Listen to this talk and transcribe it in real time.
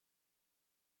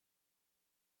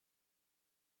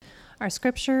Our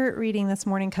scripture reading this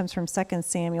morning comes from 2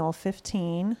 Samuel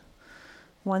 15,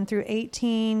 1 through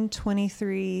 18,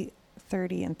 23,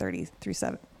 30, and 30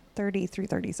 through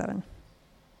 37.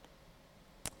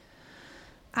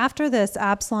 After this,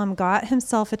 Absalom got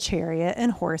himself a chariot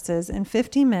and horses and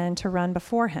 50 men to run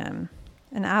before him.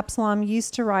 And Absalom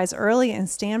used to rise early and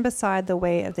stand beside the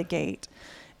way of the gate.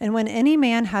 And when any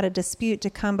man had a dispute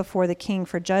to come before the king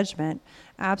for judgment,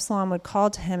 Absalom would call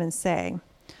to him and say,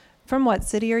 "From what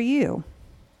city are you?"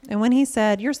 And when he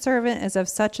said, "Your servant is of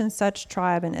such and such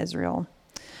tribe in Israel,"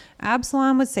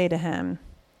 Absalom would say to him,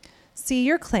 "See,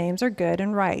 your claims are good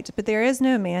and right, but there is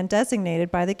no man designated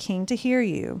by the king to hear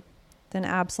you." Then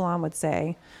Absalom would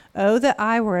say, "Oh, that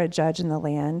I were a judge in the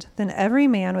land, then every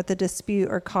man with a dispute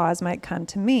or cause might come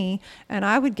to me, and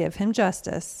I would give him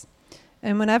justice."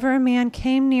 And whenever a man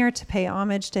came near to pay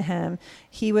homage to him,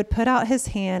 he would put out his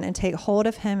hand and take hold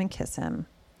of him and kiss him.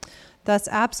 Thus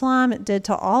Absalom did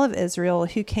to all of Israel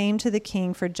who came to the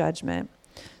king for judgment.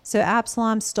 So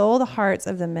Absalom stole the hearts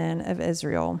of the men of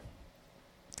Israel.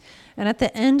 And at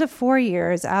the end of 4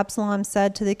 years, Absalom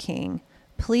said to the king,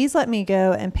 "Please let me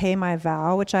go and pay my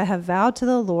vow, which I have vowed to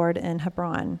the Lord in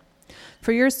Hebron.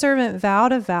 For your servant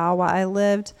vowed a vow while I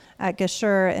lived at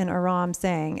Geshur in Aram,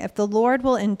 saying, 'If the Lord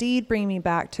will indeed bring me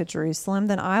back to Jerusalem,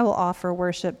 then I will offer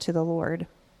worship to the Lord.'"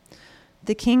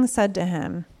 The king said to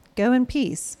him, "Go in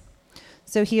peace."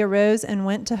 So he arose and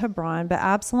went to Hebron, but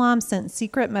Absalom sent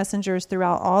secret messengers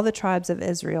throughout all the tribes of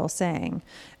Israel, saying,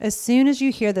 "As soon as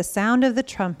you hear the sound of the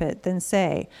trumpet, then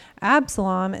say,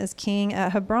 'Absalom is king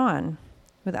at Hebron.'"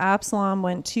 With Absalom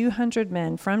went 200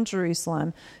 men from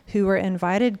Jerusalem who were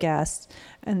invited guests,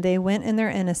 and they went in their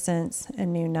innocence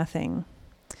and knew nothing.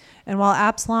 And while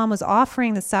Absalom was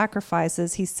offering the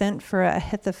sacrifices, he sent for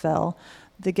Ahithophel,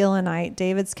 the Gilonite,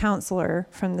 David's counselor,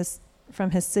 from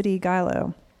his city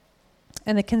Gilo.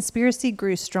 And the conspiracy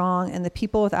grew strong, and the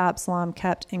people with Absalom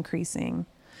kept increasing.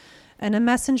 And a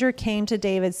messenger came to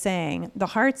David, saying, "The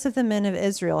hearts of the men of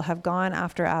Israel have gone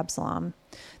after Absalom."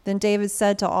 Then David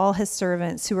said to all his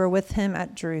servants who were with him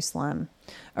at Jerusalem,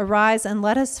 "Arise and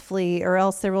let us flee, or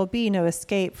else there will be no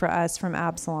escape for us from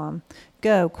Absalom.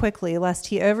 Go quickly, lest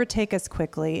he overtake us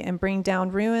quickly, and bring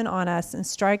down ruin on us, and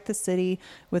strike the city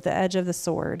with the edge of the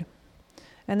sword."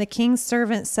 And the king's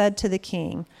servant said to the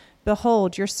king,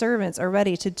 "Behold, your servants are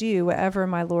ready to do whatever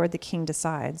my lord the king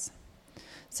decides."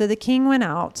 So the king went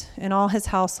out, and all his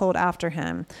household after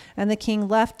him, and the king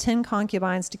left 10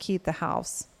 concubines to keep the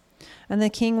house. And the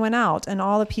king went out, and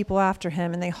all the people after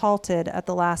him, and they halted at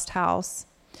the last house.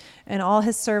 And all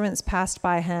his servants passed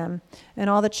by him, and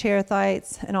all the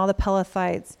Cherethites, and all the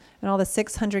Pelethites, and all the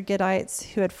 600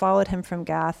 Gittites who had followed him from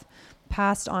Gath,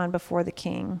 passed on before the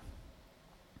king.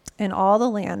 And all the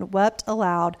land wept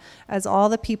aloud as all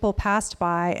the people passed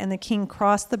by, and the king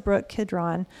crossed the brook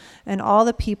Kidron, and all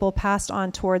the people passed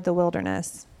on toward the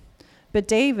wilderness. But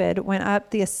David went up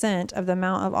the ascent of the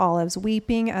Mount of Olives,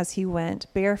 weeping as he went,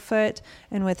 barefoot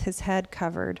and with his head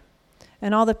covered.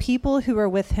 And all the people who were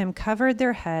with him covered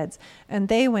their heads, and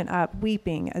they went up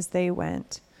weeping as they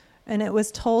went. And it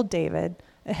was told David,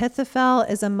 "Ahithophel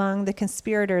is among the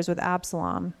conspirators with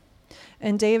Absalom."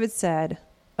 And David said,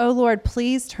 "O Lord,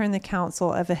 please turn the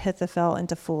counsel of Ahithophel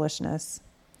into foolishness."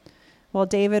 While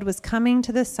David was coming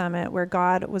to the summit where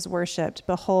God was worshipped,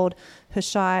 behold,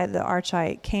 Hushai the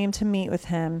Archite came to meet with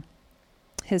him,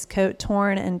 his coat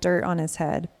torn and dirt on his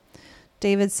head.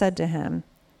 David said to him,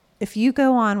 "If you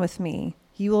go on with me,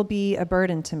 you will be a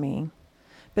burden to me.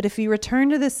 But if you return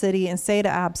to the city and say to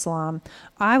Absalom,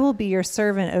 'I will be your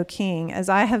servant, O king, as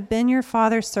I have been your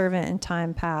father's servant in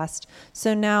time past,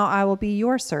 so now I will be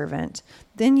your servant,'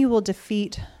 then you will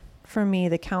defeat for me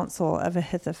the counsel of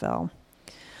Ahithophel.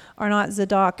 Are not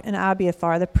Zadok and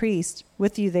Abiathar the priest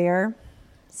with you there?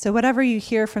 So whatever you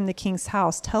hear from the king's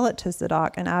house, tell it to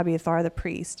Zadok and Abiathar the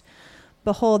priest.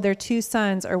 Behold, their 2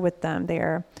 sons are with them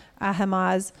there,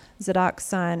 Ahimaaz, Zadok's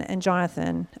son, and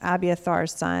Jonathan,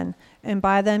 Abiathar's son, and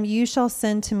by them you shall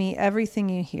send to me everything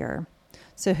you hear."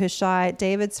 So Hushai,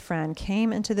 David's friend,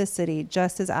 came into the city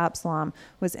just as Absalom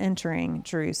was entering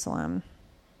Jerusalem.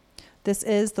 This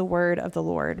is the word of the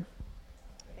Lord.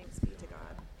 Thanks be to God.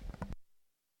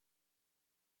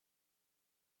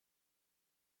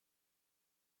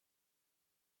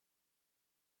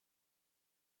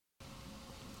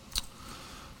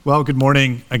 Well, good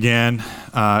morning again.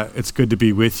 It's good to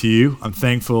be with you. I'm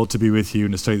thankful to be with you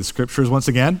and to study the scriptures once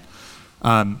again.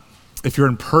 If you're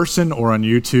in person or on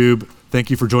YouTube, thank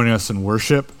you for joining us in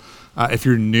worship. If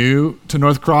you're new to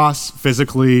North Cross,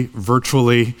 physically,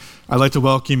 virtually, I'd like to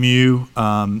welcome you.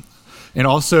 And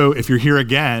also, if you're here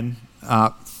again,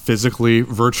 physically,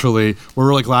 virtually, we're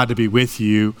really glad to be with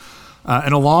you.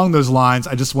 And along those lines,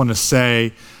 I just want to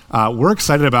say we're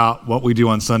excited about what we do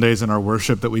on Sundays and our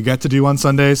worship that we get to do on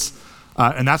Sundays.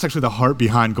 And that's actually the heart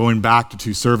behind going back to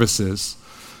 2 services.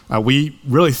 We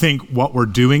really think what we're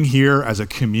doing here as a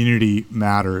community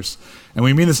matters. And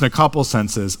we mean this in a couple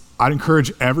senses. I'd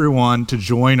encourage everyone to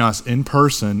join us in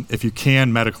person if you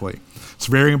can medically. It's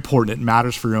very important. It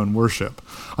matters for your own worship.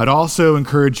 I'd also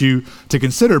encourage you to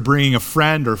consider bringing a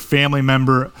friend or family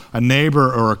member, a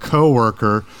neighbor, or a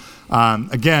coworker.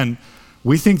 Again,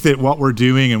 we think that what we're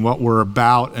doing and what we're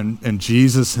about and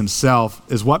Jesus himself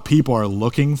is what people are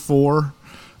looking for.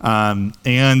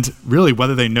 And really,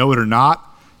 whether they know it or not,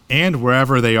 and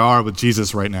wherever they are with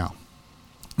Jesus right now.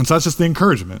 And so that's just the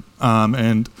encouragement,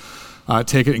 and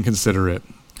take it and consider it.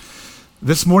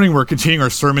 This morning, we're continuing our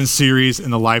sermon series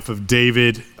in the life of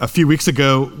David. A few weeks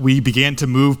ago, we began to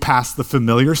move past the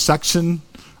familiar section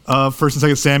of 1 and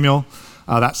 2 Samuel,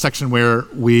 that section where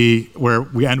we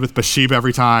end with Bathsheba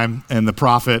every time and the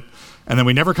prophet, and then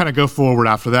we never kind of go forward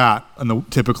after that,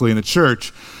 typically in the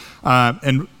church.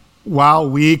 And while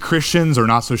we Christians are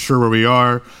not so sure where we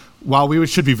are, while we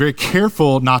should be very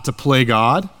careful not to play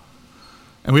God,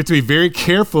 and we have to be very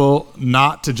careful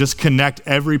not to just connect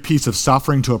every piece of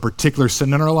suffering to a particular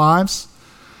sin in our lives,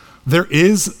 there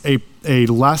is a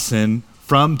lesson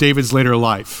from David's later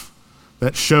life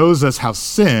that shows us how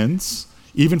sins,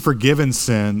 even forgiven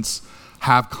sins,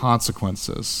 have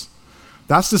consequences.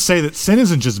 That's to say that sin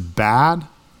isn't just bad,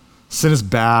 sin is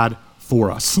bad for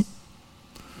us. And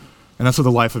that's what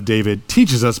the life of David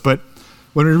teaches us. But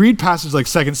when we read passages like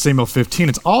 2 Samuel 15,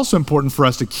 it's also important for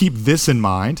us to keep this in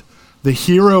mind. The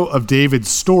hero of David's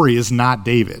story is not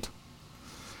David.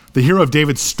 The hero of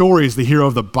David's story is the hero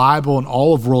of the Bible and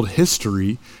all of world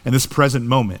history in this present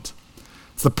moment.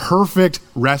 It's the perfect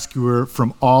rescuer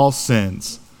from all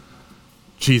sins,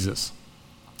 Jesus.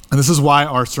 And this is why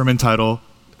our sermon title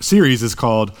series is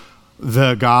called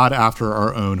The God After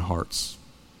Our Own Hearts.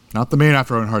 Not the man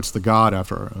after our own hearts, the God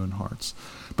after our own hearts.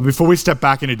 But before we step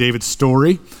back into David's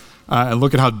story and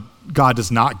look at how God does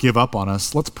not give up on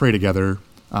us, let's pray together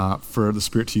for the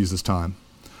Spirit to use this time.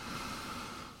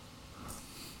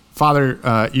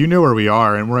 Father, you know where we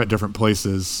are, and we're at different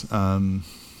places. I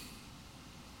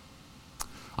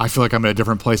feel like I'm at a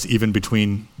different place even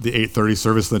between the 8:30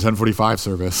 service and the 10:45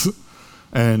 service.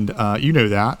 And you know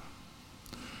that.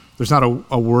 There's not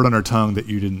a word on our tongue that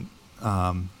you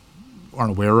aren't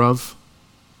aware of.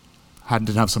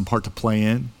 Didn't have some part to play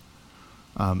in.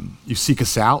 You seek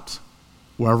us out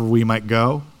wherever we might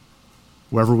go,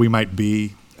 wherever we might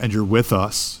be, and you're with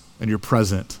us and you're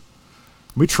present.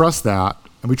 We trust that,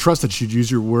 and we trust that you'd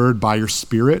use your word by your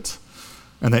Spirit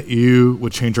and that you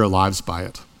would change our lives by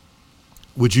it.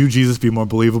 Would you, Jesus, be more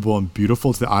believable and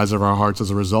beautiful to the eyes of our hearts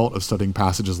as a result of studying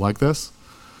passages like this,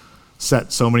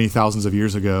 set so many thousands of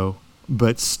years ago,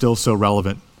 but still so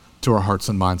relevant to our hearts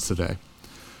and minds today?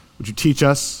 Would you teach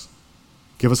us?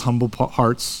 Give us humble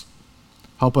hearts.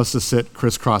 Help us to sit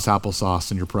crisscross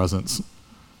applesauce in your presence.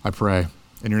 I pray.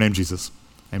 In your name, Jesus.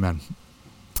 Amen.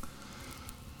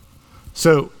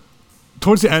 So,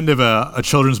 towards the end of a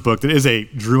children's book that is a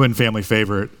Druin family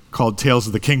favorite called Tales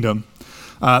of the Kingdom,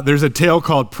 there's a tale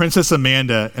called Princess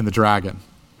Amanda and the Dragon.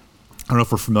 I don't know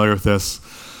if we're familiar with this.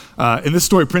 In this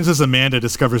story, Princess Amanda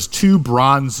discovers 2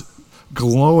 bronze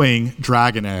glowing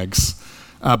dragon eggs,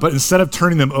 but instead of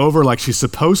turning them over like she's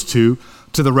supposed to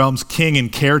the realm's king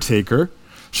and caretaker,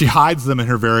 she hides them in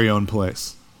her very own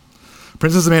place.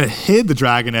 Princess Amanda hid the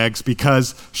dragon eggs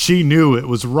because she knew it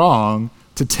was wrong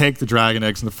to take the dragon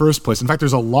eggs in the first place. In fact,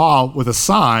 there's a law with a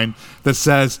sign that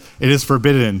says it is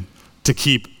forbidden to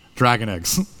keep dragon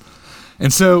eggs.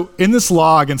 And so in this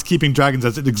law against keeping dragon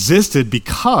eggs, it existed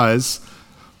because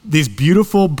these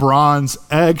beautiful bronze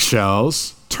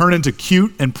eggshells turn into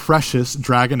cute and precious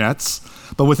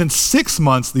dragonettes. But within 6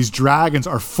 months, these dragons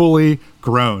are fully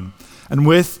grown. And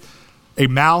with a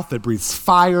mouth that breathes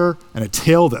fire and a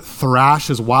tail that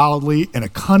thrashes wildly and a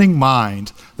cunning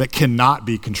mind that cannot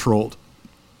be controlled.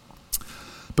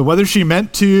 But whether she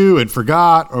meant to and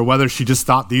forgot, or whether she just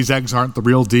thought these eggs aren't the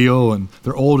real deal and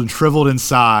they're old and shriveled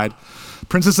inside,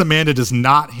 Princess Amanda does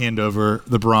not hand over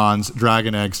the bronze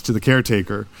dragon eggs to the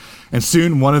caretaker. And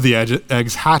soon one of the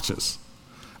eggs hatches.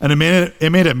 And Amanda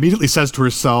immediately says to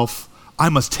herself, I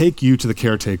must take you to the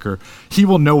caretaker. He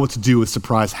will know what to do with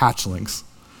surprise hatchlings.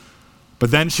 But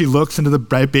then she looks into the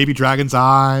baby dragon's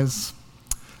eyes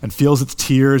and feels its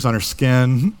tears on her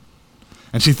skin.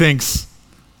 And she thinks,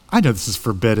 I know this is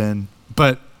forbidden,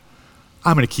 but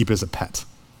I'm going to keep it as a pet.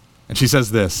 And she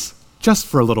says this, just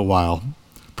for a little while,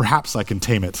 perhaps I can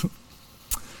tame it.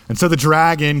 And so the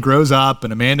dragon grows up,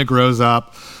 and Amanda grows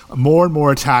up, more and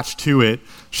more attached to it.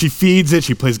 She feeds it,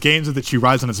 she plays games with it, she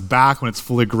rides on its back when it's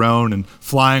fully grown and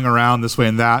flying around this way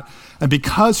and that. And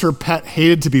because her pet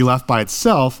hated to be left by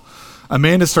itself,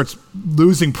 Amanda starts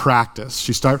losing practice.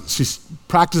 She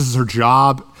practices her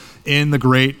job in the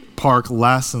great park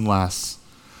less and less.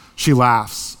 She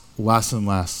laughs less and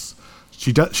less.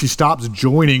 She stops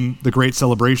joining the great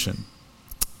celebration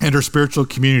and her spiritual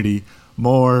community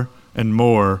more and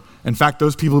more. In fact,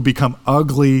 those people become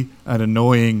ugly and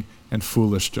annoying and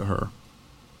foolish to her.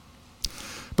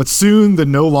 But soon the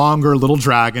no longer little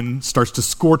dragon starts to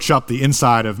scorch up the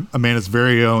inside of Amanda's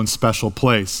very own special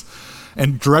place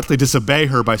and directly disobey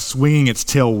her by swinging its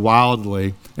tail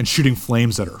wildly and shooting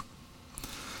flames at her.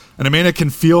 And Amanda can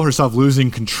feel herself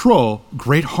losing control.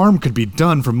 Great harm could be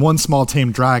done from one small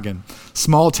tame dragon.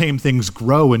 Small tame things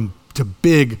grow into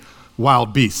big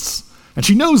wild beasts. And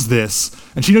she knows this,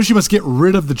 and she knows she must get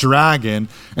rid of the dragon,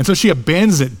 and so she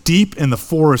abandons it deep in the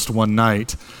forest one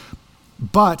night.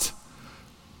 But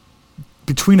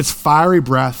between its fiery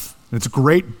breath and its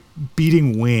great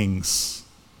beating wings,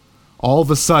 all of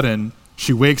a sudden,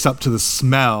 she wakes up to the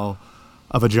smell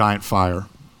of a giant fire.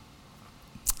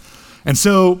 And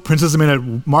so Princess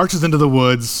Amanda marches into the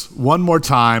woods one more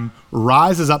time,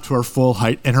 rises up to her full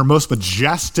height, and her most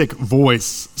majestic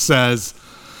voice says,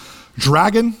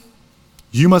 "Dragon,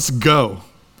 you must go.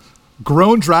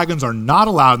 Grown dragons are not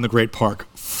allowed in the great park.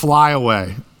 Fly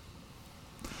away."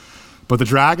 But the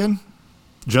dragon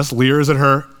just leers at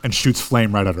her and shoots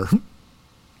flame right at her.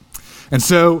 And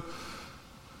so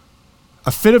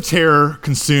a fit of terror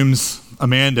consumes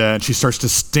Amanda, and she starts to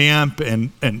stamp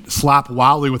and slap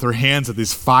wildly with her hands at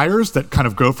these fires that kind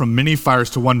of go from mini fires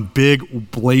to one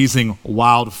big blazing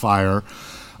wildfire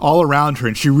all around her.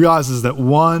 And she realizes that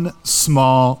one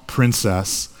small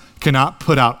princess cannot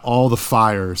put out all the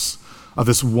fires of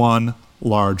this one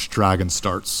large dragon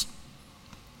starts.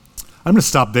 I'm going to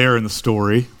stop there in the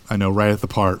story, I know, right at the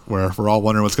part where we're all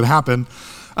wondering what's going to happen.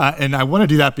 And I want to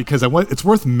do that because it's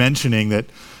worth mentioning that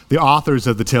the authors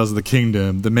of the Tales of the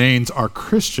Kingdom, the Mains, are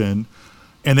Christian,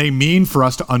 and they mean for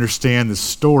us to understand this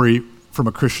story from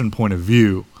a Christian point of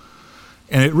view.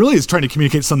 And it really is trying to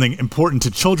communicate something important to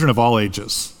children of all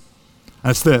ages. And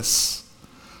it's this: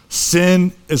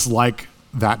 sin is like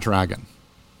that dragon.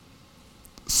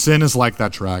 Sin is like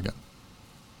that dragon,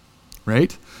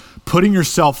 right? Putting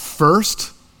yourself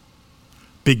first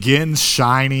begins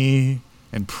shiny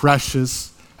and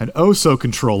precious and oh so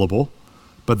controllable,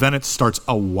 but then it starts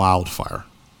a wildfire.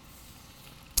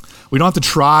 We don't have to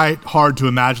try hard to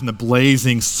imagine the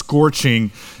blazing,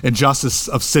 scorching injustice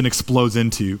of sin explodes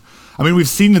into. I mean, we've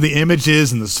seen the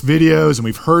images and the videos, and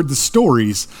we've heard the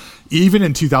stories, even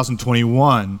in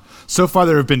 2021. So far,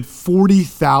 there have been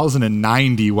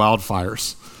 40,090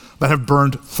 wildfires that have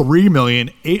burned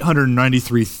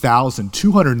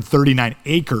 3,893,239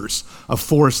 acres of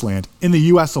forest land in the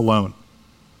U.S. alone.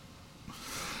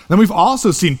 Then we've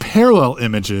also seen parallel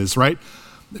images, right?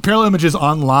 Parallel images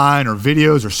online or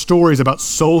videos or stories about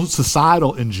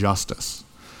societal injustice.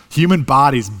 Human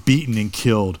bodies beaten and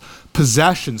killed,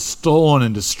 possessions stolen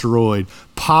and destroyed,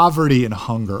 poverty and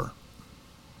hunger.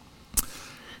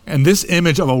 And this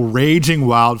image of a raging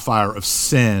wildfire of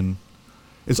sin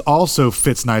also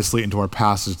fits nicely into our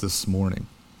passage this morning.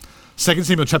 2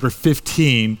 Samuel chapter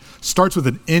 15 starts with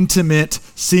an intimate,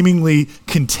 seemingly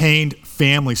contained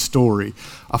family story.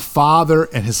 A father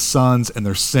and his sons and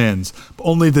their sins, but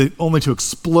only to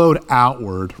explode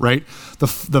outward, right?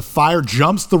 The fire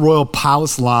jumps the royal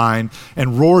palace line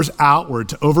and roars outward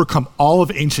to overcome all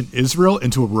of ancient Israel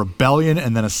into a rebellion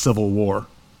and then a civil war.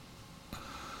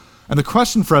 And the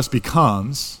question for us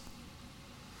becomes,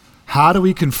 how do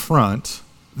we confront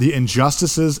the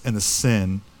injustices and the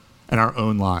sin in our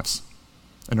own lives,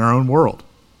 in our own world?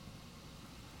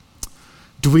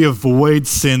 Do we avoid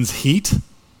sin's heat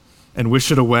and wish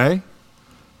it away?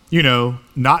 You know,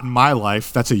 not in my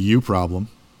life, that's a you problem.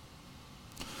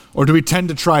 Or do we tend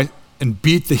to try and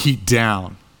beat the heat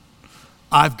down?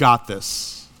 I've got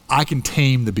this. I can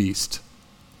tame the beast.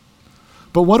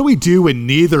 But what do we do when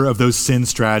neither of those sin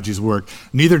strategies work?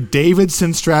 Neither David's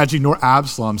sin strategy nor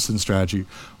Absalom's sin strategy.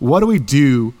 What do we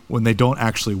do when they don't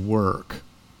actually work?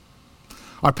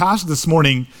 Our passage this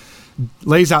morning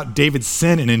lays out David's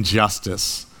sin and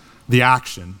injustice, the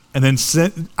action, and then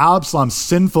Absalom's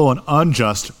sinful and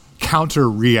unjust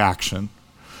counter-reaction.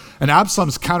 And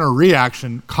Absalom's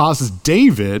counter-reaction causes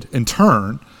David, in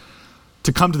turn,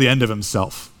 to come to the end of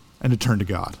himself and to turn to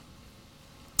God.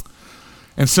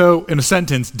 And so, in a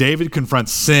sentence, David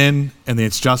confronts sin and the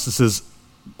injustices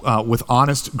with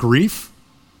honest grief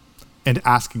and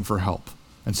asking for help.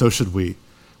 And so should we.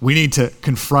 We need to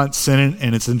confront sin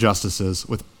and its injustices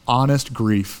with honest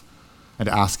grief and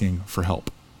asking for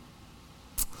help.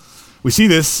 We see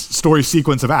this story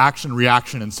sequence of action,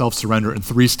 reaction, and self-surrender in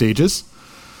 3 stages.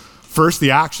 First,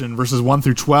 the action, verses 1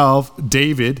 through 12,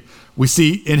 David, we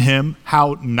see in him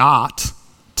how not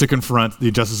to confront the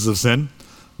injustices of sin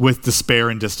with despair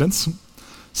and distance.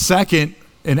 Second,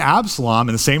 in Absalom,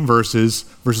 in the same verses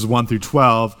 1 through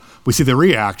 12, we see the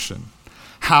reaction,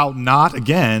 how not,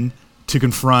 again, to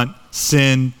confront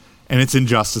sin and its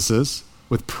injustices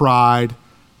with pride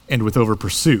and with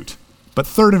over-pursuit. But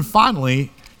third and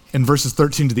finally, in verses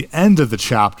 13 to the end of the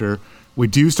chapter, we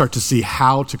do start to see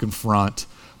how to confront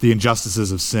the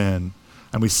injustices of sin.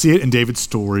 And we see it in David's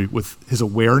story with his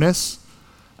awareness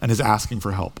and his asking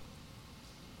for help.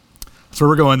 That's where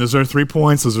we're going. Those are 3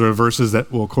 points. Those are verses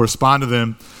that will correspond to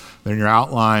them. They're in your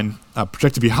outline,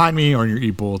 projected behind me or in your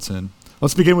e-bulletin.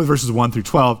 Let's begin with verses 1 through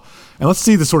 12. And let's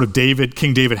see the sort of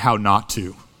King David, how not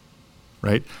to,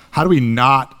 right? How do we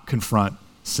not confront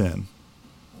sin?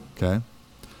 Okay?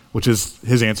 Which is,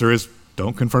 his answer is,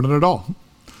 don't confront it at all.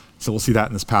 So we'll see that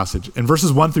in this passage. In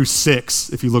verses 1 through 6,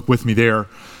 if you look with me there,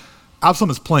 Absalom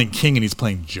is playing king and he's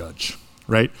playing judge,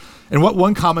 right? And what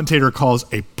one commentator calls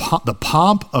the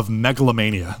pomp of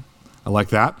megalomania. I like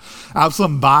that.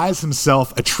 Absalom buys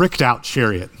himself a tricked out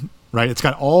chariot, right? It's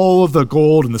got all of the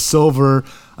gold and the silver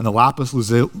and the lapis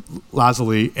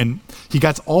lazuli, and he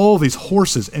gets all of these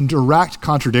horses in direct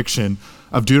contradiction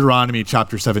of Deuteronomy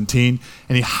chapter 17,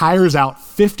 and he hires out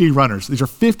 50 runners. These are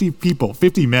 50 people,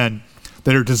 50 men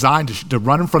that are designed to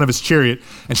run in front of his chariot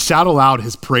and shout aloud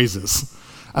his praises,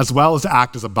 as well as to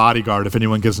act as a bodyguard if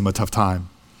anyone gives him a tough time.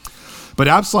 But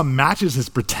Absalom matches his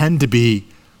pretend to be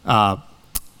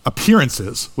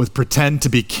appearances with pretend to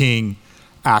be king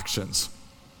actions.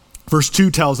 Verse 2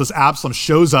 tells us Absalom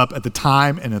shows up at the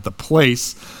time and at the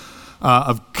place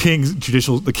of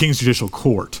the king's judicial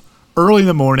court. Early in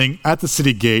the morning at the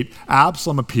city gate,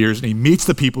 Absalom appears and he meets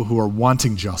the people who are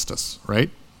wanting justice, right?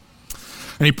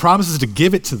 And he promises to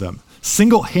give it to them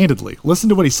single-handedly. Listen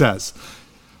to what he says.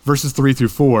 Verses 3 through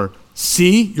 4.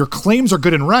 See, your claims are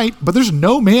good and right, but there's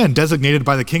no man designated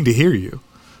by the king to hear you.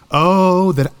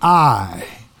 Oh, that I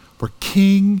were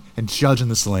king and judge in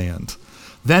this land.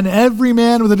 Then every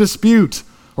man with a dispute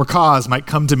or cause might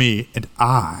come to me, and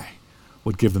I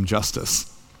would give them justice.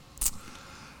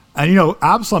 And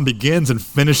Absalom begins and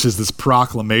finishes this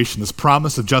proclamation, this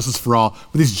promise of justice for all,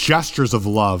 with these gestures of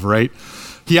love, right?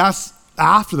 He asks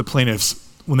after the plaintiffs,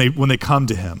 when they come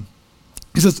to him,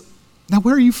 he says, now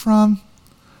where are you from?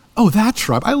 Oh, that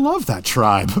tribe. I love that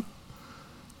tribe.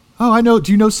 Oh, I know.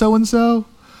 Do you know so-and-so?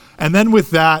 And then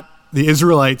with that, the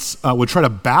Israelites would try to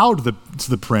bow to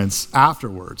the prince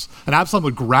afterwards. And Absalom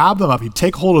would grab them up. He'd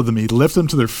take hold of them. He'd lift them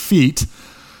to their feet,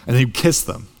 and he'd kiss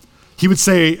them. He would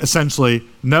say, essentially,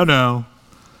 no,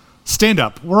 stand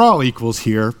up. We're all equals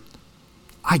here.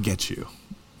 I get you.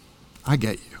 I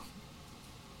get you.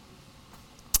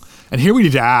 And here we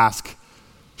need to ask,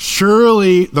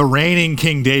 surely the reigning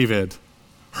King David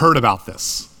heard about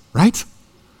this, right?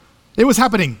 It was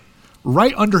happening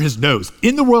right under his nose,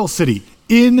 in the royal city,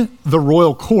 in the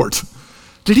royal court.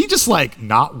 Did he just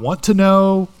not want to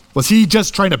know? Was he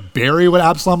just trying to bury what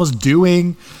Absalom was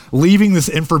doing, leaving this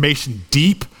information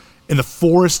deep in the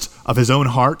forest of his own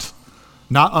heart,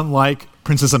 not unlike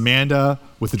Princess Amanda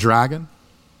with the dragon?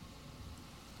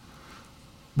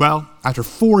 Well, after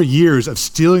 4 years of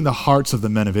stealing the hearts of the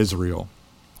men of Israel,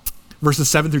 verses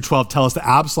 7 through 12 tell us that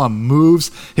Absalom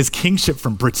moves his kingship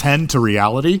from pretend to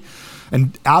reality,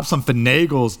 and Absalom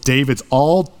finagles David's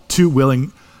all too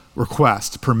willing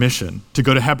request, permission, to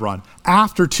go to Hebron,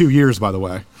 after 2 years, by the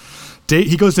way.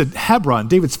 He goes to Hebron,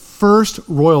 David's first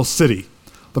royal city,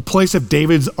 the place of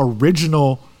David's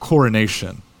original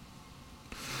coronation.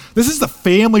 This is the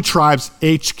family tribe's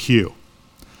HQ.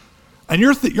 And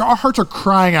your hearts are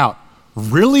crying out,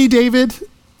 really, David?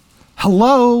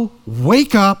 Hello,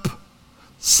 wake up.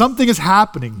 Something is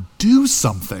happening. Do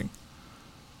something.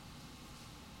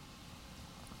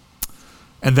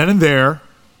 And then and there,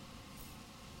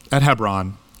 at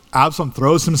Hebron, Absalom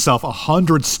throws himself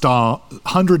 100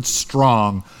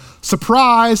 strong,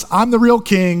 surprise, I'm the real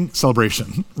king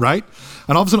celebration, right?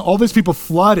 And all of a sudden, all these people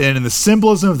flood in the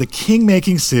symbolism of the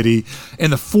king-making city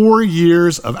and the 4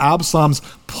 years of Absalom's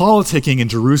politicking in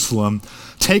Jerusalem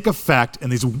take effect,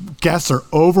 and these guests are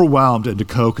overwhelmed into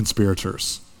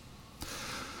co-conspirators.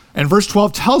 And verse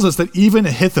 12 tells us that even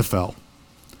Ahithophel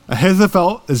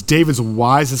is David's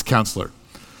wisest counselor.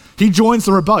 He joins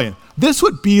the rebellion. This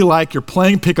would be like you're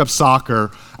playing pickup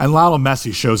soccer and Lionel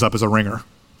Messi shows up as a ringer.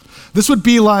 This would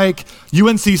be like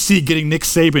UNCC getting Nick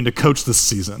Saban to coach this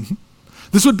season.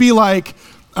 This would be like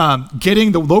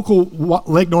getting the local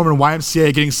Lake Norman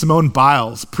YMCA, getting Simone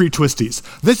Biles pre-twisties.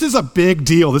 This is a big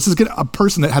deal. This is a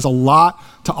person that has a lot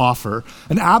to offer.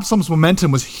 And Absalom's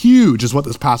momentum was huge, is what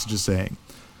this passage is saying.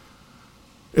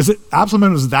 Is it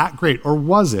Absalom was that great, or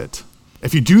was it?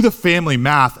 If you do the family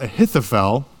math,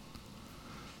 Ahithophel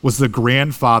was the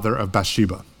grandfather of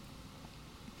Bathsheba.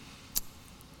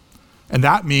 And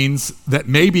that means that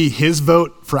maybe his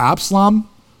vote for Absalom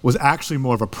was actually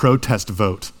more of a protest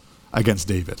vote against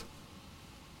David.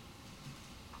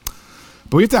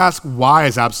 But we have to ask, why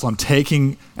is Absalom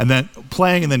taking and then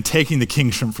taking the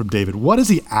kingship from David? What is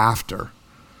he after?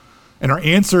 And our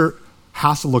answer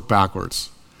has to look backwards.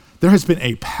 There has been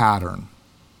a pattern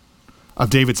of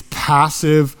David's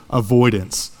passive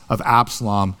avoidance of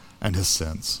Absalom and his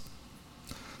sins.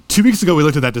 2 weeks ago, we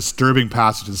looked at that disturbing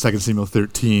passage in 2 Samuel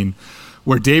 13,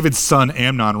 where David's son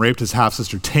Amnon raped his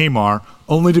half-sister Tamar,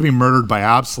 only to be murdered by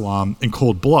Absalom in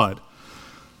cold blood.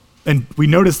 And we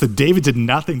noticed that David did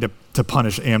nothing to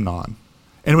punish Amnon.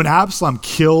 And when Absalom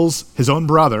kills his own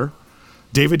brother,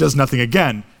 David does nothing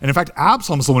again. And in fact,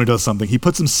 Absalom's the one who does something. He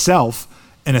puts himself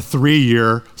in a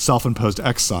 3-year self-imposed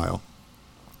exile.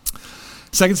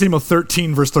 2 Samuel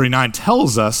 13, verse 39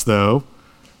 tells us, though,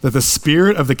 that the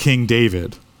spirit of the king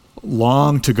David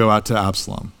longed to go out to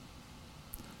Absalom.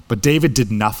 But David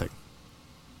did nothing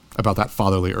about that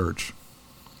fatherly urge.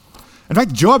 In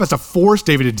fact, Joab has to force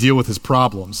David to deal with his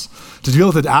problems, to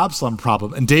deal with the Absalom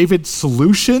problem. And David's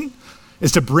solution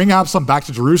is to bring Absalom back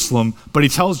to Jerusalem, but he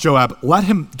tells Joab, let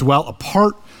him dwell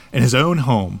apart in his own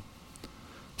home.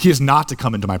 He is not to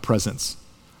come into my presence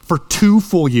for 2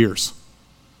 full years.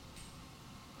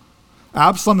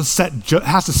 Absalom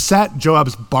has to set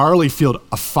Joab's barley field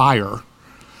afire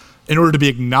in order to be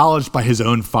acknowledged by his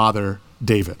own father,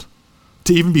 David,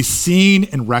 to even be seen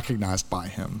and recognized by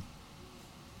him.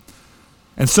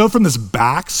 And so from this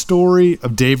backstory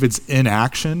of David's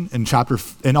inaction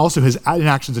and also his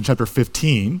inactions in chapter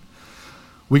 15,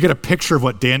 we get a picture of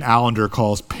what Dan Allender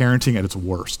calls parenting at its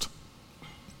worst.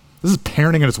 This is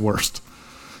parenting at its worst.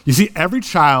 You see,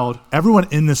 everyone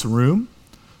in this room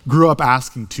grew up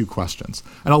asking 2 questions.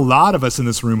 And a lot of us in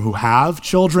this room who have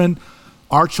children,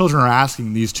 our children are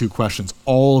asking these 2 questions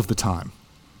all of the time.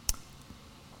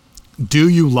 Do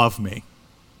you love me?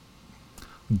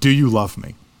 Do you love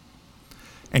me?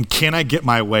 And can I get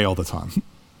my way all the time?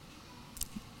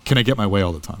 Can I get my way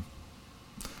all the time?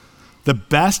 The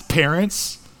best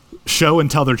parents show and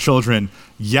tell their children,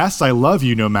 yes, I love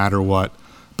you no matter what,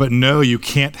 but no, you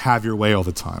can't have your way all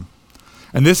the time.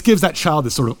 And this gives that child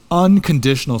this sort of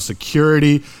unconditional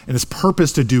security and this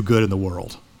purpose to do good in the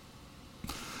world.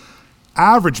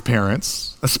 Average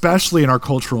parents, especially in our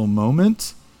cultural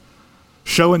moment,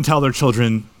 show and tell their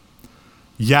children,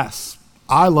 yes,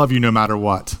 I love you no matter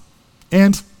what.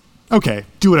 And, okay,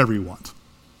 do whatever you want.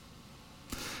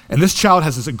 And this child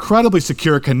has this incredibly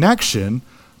secure connection,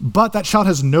 but that child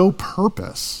has no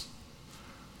purpose.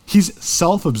 He's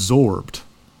self-absorbed.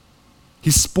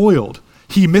 He's spoiled.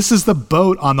 He misses the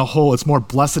boat on the whole. It's more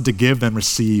blessed to give than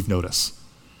receive notice.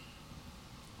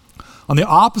 On the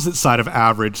opposite side of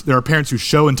average, there are parents who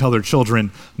show and tell their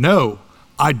children, no,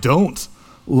 I don't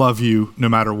love you no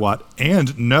matter what.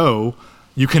 And no,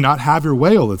 you cannot have your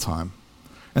way all the time.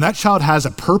 And that child has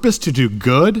a purpose to do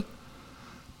good,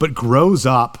 but grows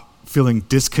up feeling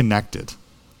disconnected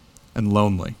and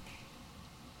lonely.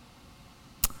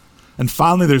 And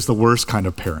finally, there's the worst kind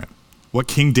of parent, what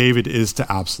King David is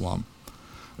to Absalom.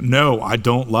 No, I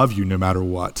don't love you no matter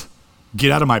what.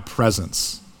 Get out of my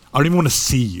presence. I don't even want to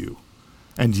see you.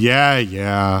 And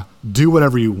yeah, do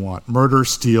whatever you want. Murder,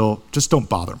 steal, just don't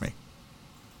bother me.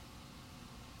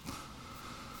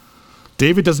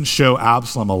 David doesn't show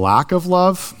Absalom a lack of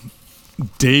love.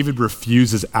 David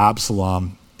refuses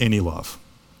Absalom any love.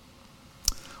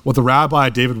 What the rabbi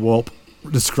David Wolpe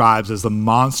describes as the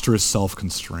monstrous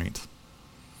self-constraint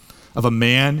of a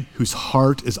man whose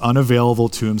heart is unavailable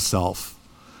to himself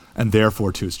and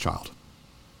therefore to his child.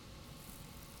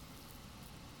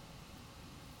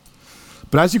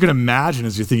 But as you can imagine,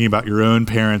 as you're thinking about your own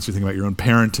parents, you're thinking about your own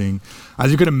parenting,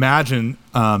 as you can imagine,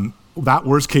 that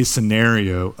worst case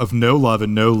scenario of no love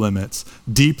and no limits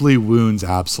deeply wounds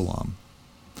Absalom.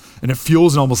 And it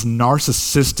fuels an almost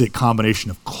narcissistic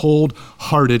combination of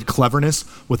cold-hearted cleverness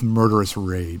with murderous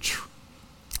rage.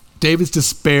 David's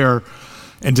despair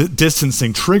and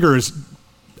distancing triggers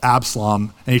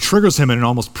Absalom, and he triggers him in an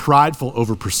almost prideful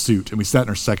over-pursuit, and we see that in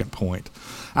our second point.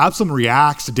 Absalom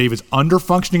reacts to David's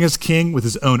under-functioning as king with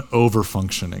his own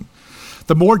over-functioning.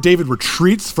 The more David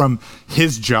retreats from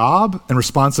his job and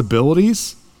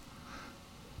responsibilities,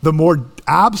 the more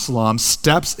Absalom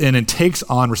steps in and takes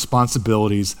on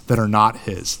responsibilities that are not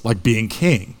his, like being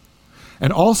king.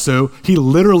 And also, he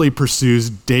literally pursues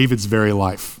David's very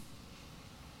life.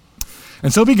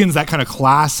 And so begins that kind of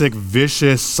classic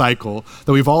vicious cycle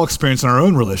that we've all experienced in our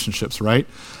own relationships, right?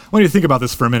 I want you to think about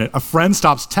this for a minute. A friend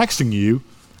stops texting you,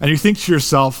 and you think to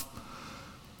yourself,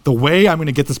 the way I'm going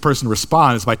to get this person to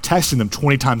respond is by texting them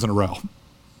 20 times in a row,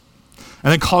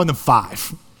 and then calling them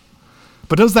 5.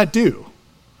 But what does that do?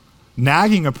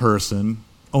 Nagging a person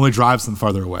only drives them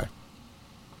farther away.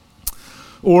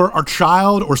 Or our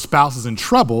child or spouse is in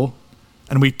trouble,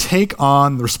 and we take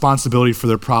on the responsibility for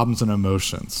their problems and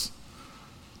emotions.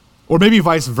 Or maybe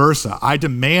vice versa. I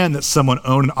demand that someone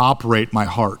own and operate my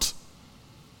heart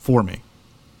for me.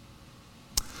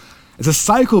 It's a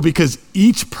cycle because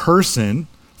each person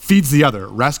feeds the other.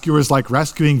 Rescuers like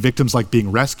rescuing, victims like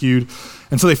being rescued.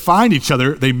 And so they find each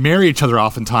other, they marry each other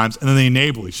oftentimes, and then they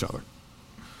enable each other.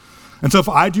 And so if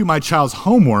I do my child's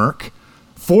homework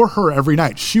for her every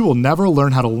night, she will never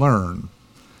learn how to learn.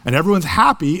 And everyone's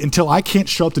happy until I can't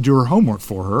show up to do her homework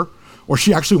for her, or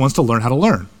she actually wants to learn how to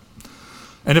learn.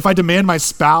 And if I demand my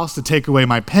spouse to take away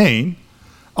my pain,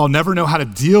 I'll never know how to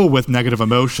deal with negative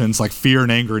emotions like fear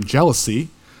and anger and jealousy,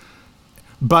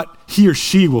 but he or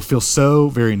she will feel so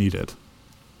very needed.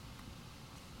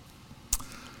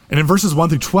 And in verses 1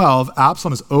 through 12,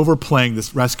 Absalom is overplaying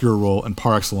this rescuer role in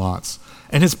par excellence.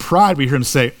 And his pride, we hear him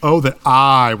say, "Oh, that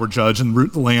I were judge and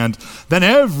root the land. Then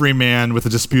every man with a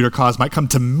dispute or cause might come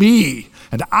to me,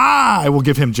 and I will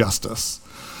give him justice."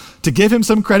 To give him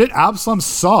some credit, Absalom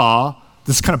saw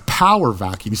this kind of power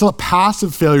vacuum. He saw the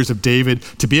passive failures of David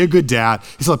to be a good dad.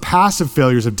 He saw the passive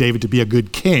failures of David to be a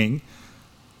good king.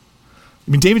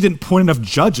 I mean, David didn't appoint enough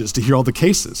judges to hear all the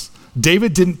cases.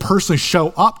 David didn't personally show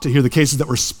up to hear the cases that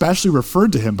were specially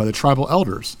referred to him by the tribal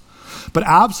elders. But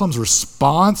Absalom's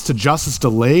response to justice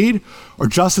delayed or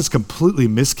justice completely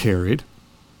miscarried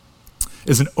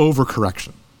is an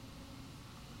overcorrection.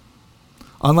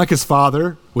 Unlike his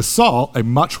father, with Saul, a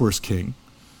much worse king,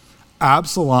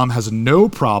 Absalom has no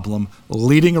problem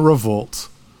leading a revolt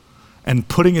and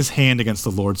putting his hand against the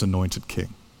Lord's anointed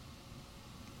king.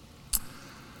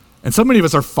 And so many of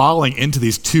us are falling into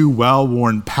these two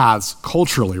well-worn paths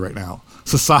culturally right now,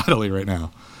 societally right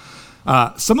now.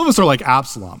 Some of us are like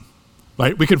Absalom,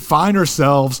 right? We could find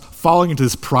ourselves falling into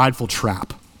this prideful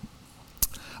trap.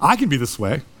 I can be this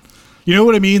way. You know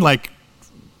what I mean? Like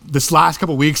this last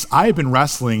couple of weeks, I have been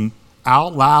wrestling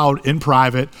out loud in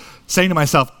private, saying to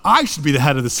myself, I should be the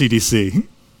head of the CDC.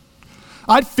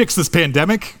 I'd fix this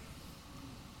pandemic.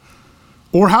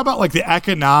 Or how about like the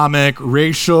economic,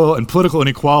 racial, and political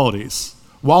inequalities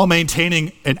while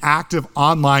maintaining an active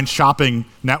online shopping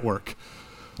network?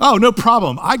 Oh, no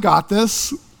problem. I got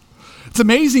this. It's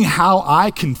amazing how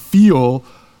I can feel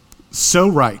so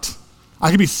right. I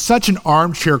can be such an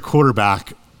armchair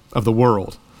quarterback of the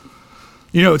world.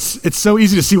 You know, it's so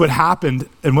easy to see what happened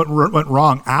and what went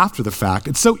wrong after the fact.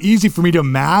 It's so easy for me to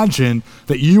imagine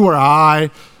that you or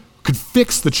I could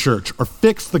fix the church or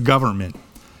fix the government,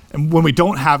 and when we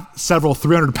don't have several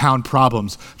 300-pound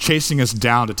problems chasing us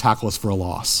down to tackle us for a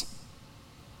loss.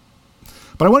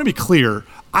 But I want to be clear,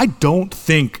 I don't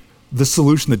think the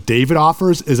solution that David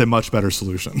offers is a much better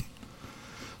solution.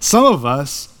 Some of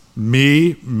us,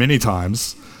 me, many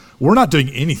times, we're not doing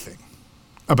anything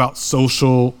about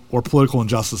social or political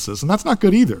injustices, and that's not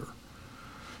good either.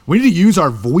 We need to use our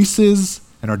voices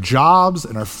and our jobs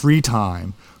and our free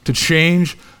time to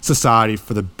change society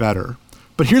for the better.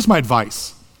 But here's my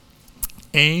advice.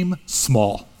 Aim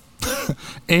small.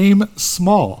 Aim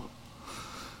small.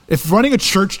 If running a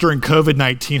church during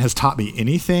COVID-19 has taught me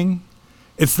anything,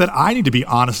 it's that I need to be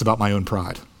honest about my own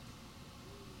pride.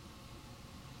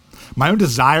 My own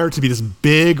desire to be this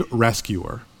big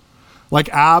rescuer. Like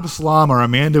Absalom or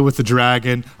Amanda with the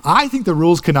dragon, I think the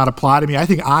rules cannot apply to me. I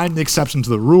think I'm the exception to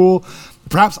the rule.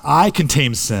 Perhaps I can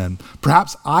tame sin.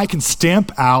 Perhaps I can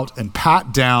stamp out and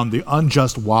pat down the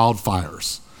unjust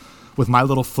wildfires with my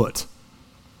little foot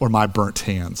or my burnt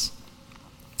hands.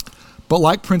 But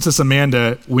like Princess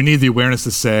Amanda, we need the awareness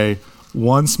to say,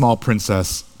 one small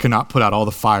princess cannot put out all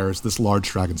the fires this large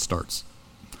dragon starts.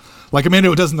 Like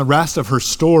Amanda does in the rest of her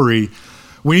story,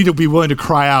 we need to be willing to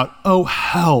cry out, oh,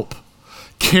 help.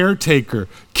 Caretaker,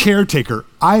 caretaker,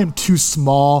 I am too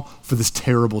small for this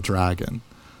terrible dragon.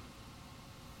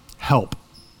 Help.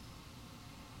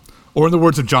 Or in the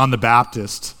words of John the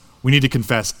Baptist, we need to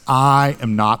confess, I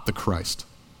am not the Christ.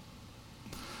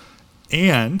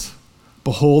 And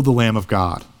behold the Lamb of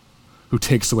God who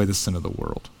takes away the sin of the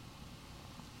world.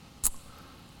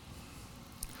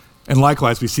 And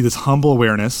likewise, we see this humble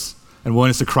awareness and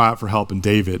willingness to cry out for help in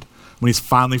David. when he's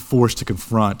finally forced to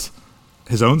confront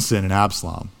his own sin in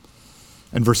Absalom.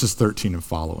 And verses 13 and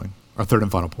following, our third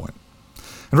and final point.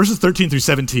 In verses 13 through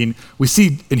 17, we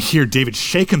see and hear David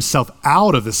shake himself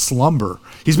out of this slumber.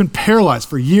 He's been paralyzed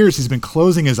for years. He's been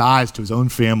closing his eyes to his own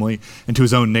family and to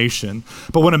his own nation.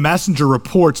 But when a messenger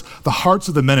reports the hearts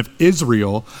of the men of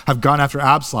Israel have gone after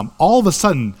Absalom, all of a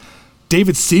sudden,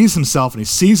 David sees himself and he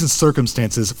sees his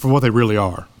circumstances for what they really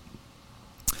are.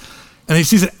 And he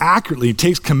sees it accurately. He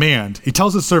takes command. He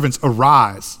tells his servants,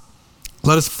 "Arise,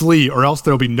 let us flee, or else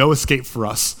there will be no escape for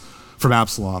us from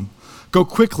Absalom. Go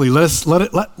quickly,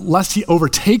 lest he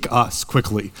overtake us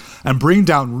quickly and bring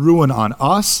down ruin on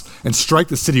us and strike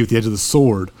the city with the edge of the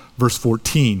sword." Verse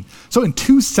 14. So in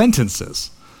 2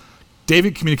 sentences,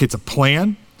 David communicates a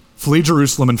plan, flee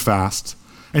Jerusalem and fast,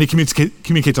 and he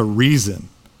communicates a reason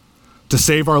to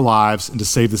save our lives and to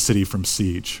save the city from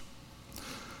siege.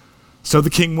 So the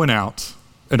king went out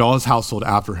and all his household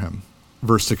after him.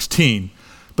 Verse 16.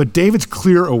 But David's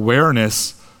clear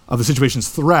awareness of the situation's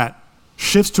threat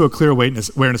shifts to a clear awareness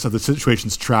of the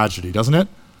situation's tragedy, doesn't it?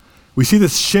 We see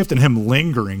this shift in him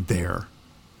lingering there,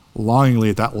 longingly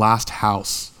at that last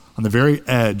house on the very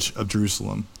edge of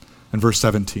Jerusalem in verse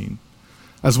 17,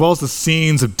 as well as the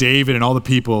scenes of David and all the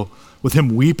people with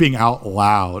him weeping out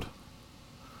loud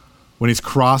when he's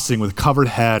crossing with covered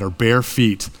head or bare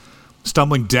feet,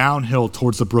 stumbling downhill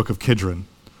towards the brook of Kidron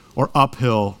or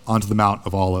uphill onto the Mount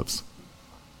of Olives.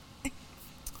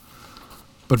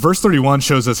 But verse 31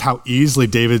 shows us how easily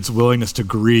David's willingness to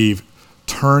grieve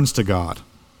turns to God.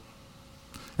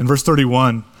 In verse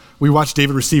 31, we watch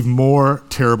David receive more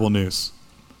terrible news.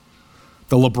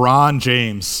 The LeBron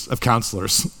James of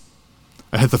counselors,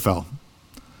 Ahithophel,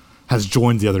 has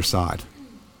joined the other side.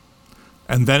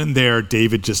 And then and there,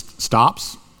 David just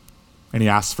stops and he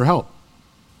asks for help.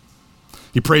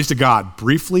 He prays to God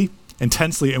briefly,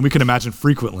 intensely, and we can imagine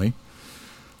frequently.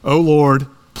 "O Lord,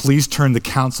 please turn the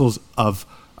counsels of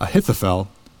Ahithophel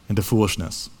into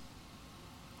foolishness."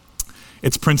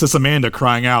 It's Princess Amanda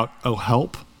crying out, "Oh,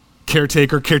 help.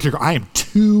 Caretaker, I am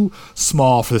too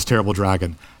small for this terrible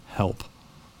dragon. Help."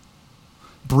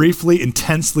 Briefly,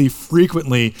 intensely,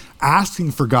 frequently,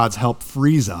 asking for God's help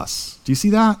frees us. Do you see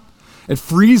that? It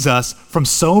frees us from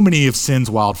so many of sin's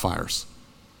wildfires.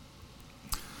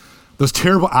 Those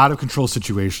terrible out-of-control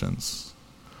situations,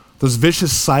 those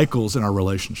vicious cycles in our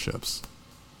relationships.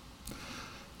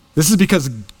 This is because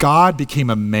God became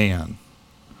a man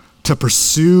to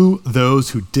pursue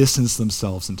those who distance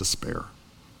themselves in despair.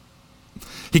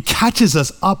 He catches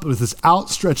us up with his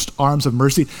outstretched arms of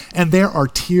mercy, and there are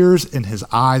tears in his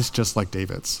eyes just like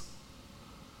David's.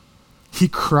 He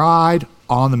cried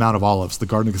on the Mount of Olives, the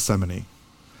Garden of Gethsemane,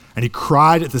 and he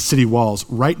cried at the city walls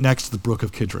right next to the brook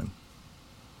of Kidron.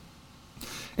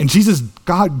 And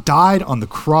God died on the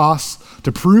cross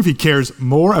to prove he cares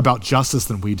more about justice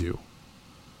than we do.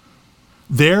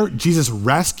 There, Jesus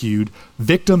rescued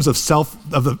victims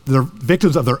of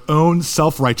their own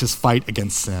self-righteous fight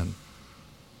against sin.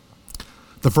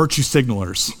 The virtue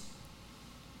signalers,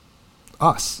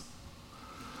 us.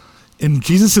 In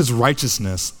Jesus'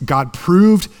 righteousness, God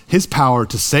proved his power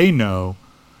to say no,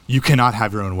 you cannot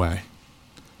have your own way.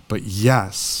 But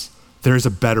yes, there is a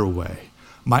better way.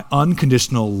 My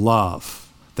unconditional love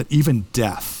that even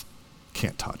death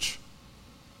can't touch.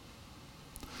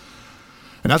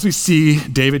 And as we see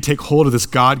David take hold of this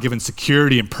God-given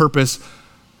security and purpose,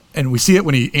 and we see it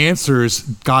when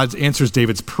God answers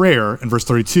David's prayer in verse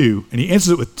 32, and he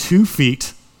answers it with 2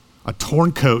 feet, a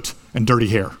torn coat, and dirty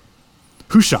hair.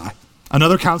 Hushai,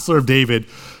 another counselor of David,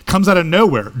 comes out of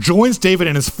nowhere, joins David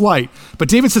in his flight, but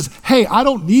David says, "Hey, I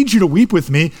don't need you to weep with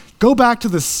me. Go back to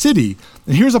the city,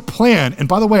 and here's a plan. And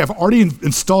by the way, I've already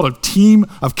installed a team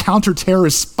of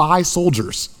counter-terrorist spy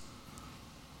soldiers."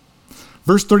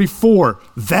 Verse 34,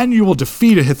 then you will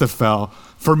defeat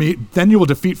for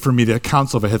me the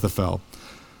counsel of Ahithophel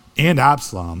and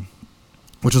Absalom,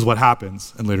 which is what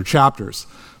happens in later chapters.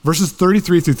 Verses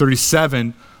 33 through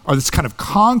 37 are this kind of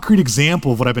concrete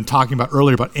example of what I've been talking about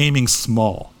earlier about aiming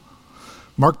small.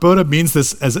 Mark Boda means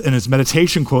this as in his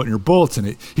meditation quote in your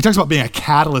bulletin. He talks about being a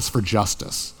catalyst for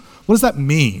justice. What does that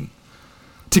mean?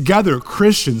 Together,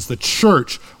 Christians, the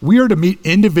church, we are to meet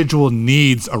individual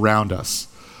needs around us.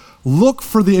 Look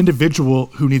for the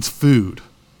individual who needs food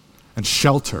and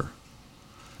shelter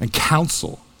and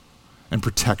counsel and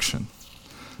protection.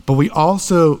 But we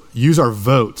also use our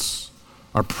votes,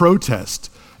 our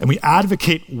protest, and we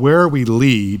advocate where we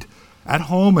lead, at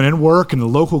home and in work, in the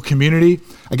local community,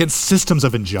 against systems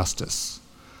of injustice.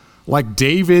 Like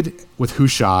David with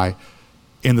Hushai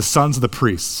and the sons of the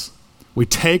priests, we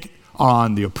take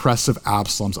on the oppressive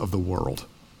Absaloms of the world.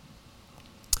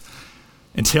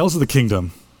 In Tales of the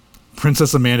Kingdom,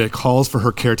 Princess Amanda calls for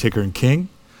her caretaker and king,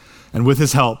 and with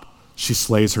his help, she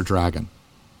slays her dragon.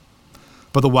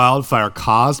 But the wildfire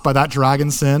caused by that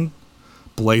dragon sin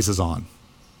blazes on.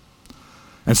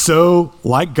 And so,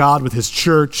 like God with his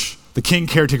church, the king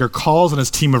caretaker calls on his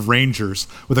team of rangers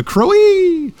with a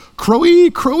crowee,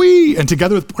 crowee, crowee, and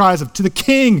together with cries of, to the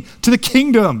king, to the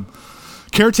kingdom.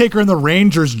 Caretaker and the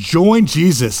rangers join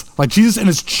Jesus, like Jesus and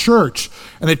his church,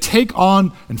 and they take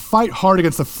on and fight hard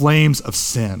against the flames of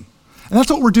sin. And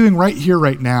that's what we're doing right here,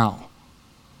 right now,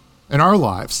 in our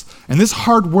lives. And this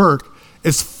hard work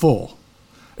is full.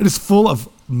 It is full of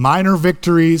minor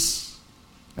victories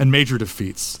and major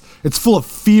defeats. It's full of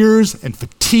fears and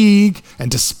fatigue and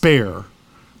despair,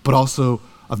 but also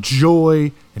of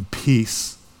joy and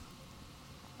peace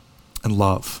and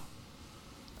love.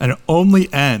 And it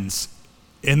only ends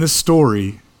in the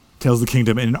story, Tales of the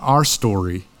Kingdom, in our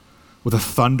story, with a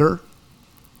thunder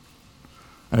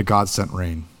and a God-sent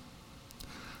rain.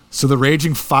 So the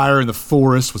raging fire in the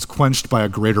forest was quenched by a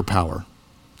greater power.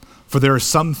 For there are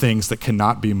some things that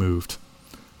cannot be moved,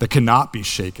 that cannot be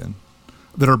shaken,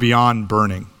 that are beyond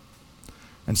burning.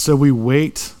 And so we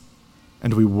wait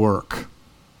and we work.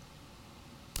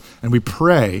 And we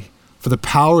pray for the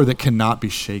power that cannot be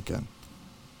shaken.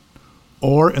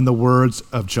 Or in the words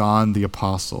of John the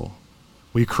Apostle,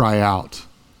 we cry out,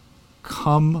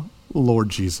 "Come, Lord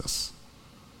Jesus,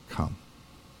 come."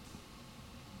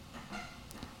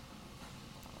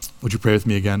 Would you pray with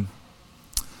me again?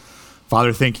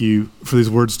 Father, thank you for these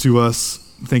words to us.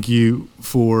 Thank you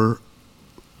for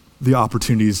the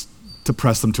opportunities to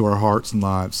press them to our hearts and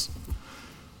lives.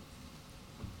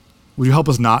 Would you help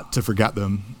us not to forget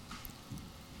them,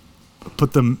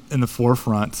 put them in the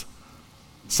forefront,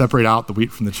 separate out the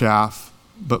wheat from the chaff,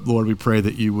 but Lord, we pray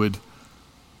that you would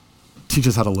teach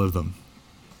us how to live them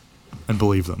and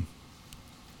believe them.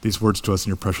 These words to us in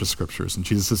your precious scriptures. In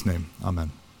Jesus' name,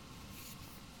 amen.